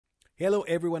Hello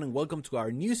everyone and welcome to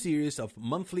our new series of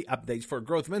monthly updates for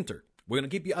Growthmentor. We're going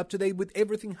to keep you up to date with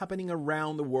everything happening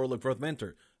around the world of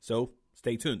Growthmentor, so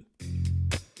stay tuned.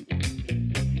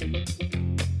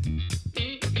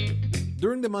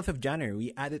 During the month of January,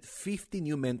 we added 50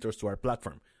 new mentors to our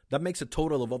platform. That makes a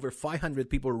total of over 500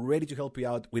 people ready to help you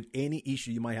out with any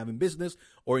issue you might have in business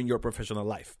or in your professional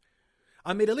life.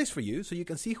 I made a list for you so you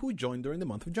can see who joined during the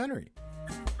month of January.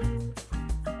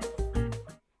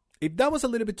 If that was a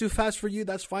little bit too fast for you,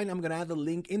 that's fine. I'm going to add a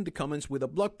link in the comments with a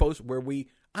blog post where we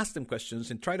ask them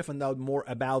questions and try to find out more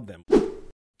about them.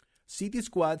 City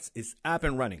Squads is up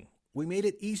and running. We made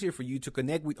it easier for you to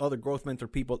connect with other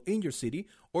Growthmentor people in your city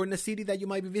or in a city that you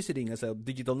might be visiting as a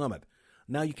digital nomad.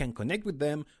 Now you can connect with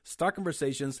them, start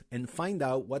conversations, and find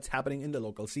out what's happening in the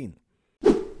local scene.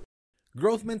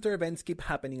 Growthmentor events keep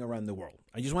happening around the world.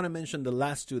 I just want to mention the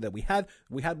last two that we had.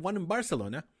 We had one in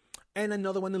Barcelona and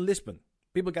another one in Lisbon.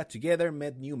 People got together,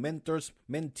 met new mentors,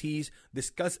 mentees,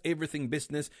 discussed everything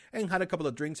business, and had a couple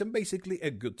of drinks and basically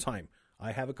a good time.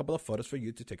 I have a couple of photos for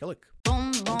you to take a look.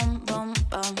 Boom, boom, boom,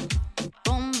 boom.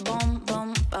 Boom, boom,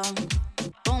 boom, boom.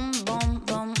 Boom, boom, boom,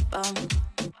 boom.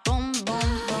 Boom, boom,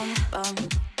 boom, boom.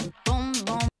 Boom,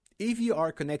 boom. If you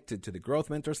are connected to the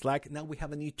Growthmentor Slack, now we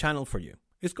have a new channel for you.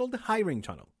 It's called the Hiring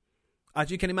Channel.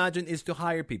 As you can imagine, it's to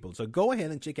hire people. So go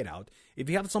ahead and check it out. If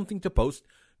you have something to post,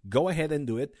 go ahead and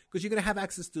do it because you're going to have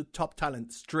access to top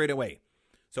talent straight away.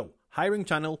 So, Hiring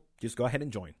Channel, just go ahead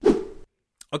and join.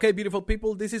 Okay, beautiful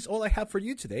people, this is all I have for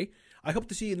you today. I hope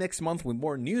to see you next month with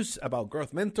more news about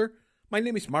Growthmentor. My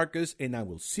name is Marcus, and I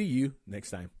will see you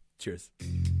next time. Cheers.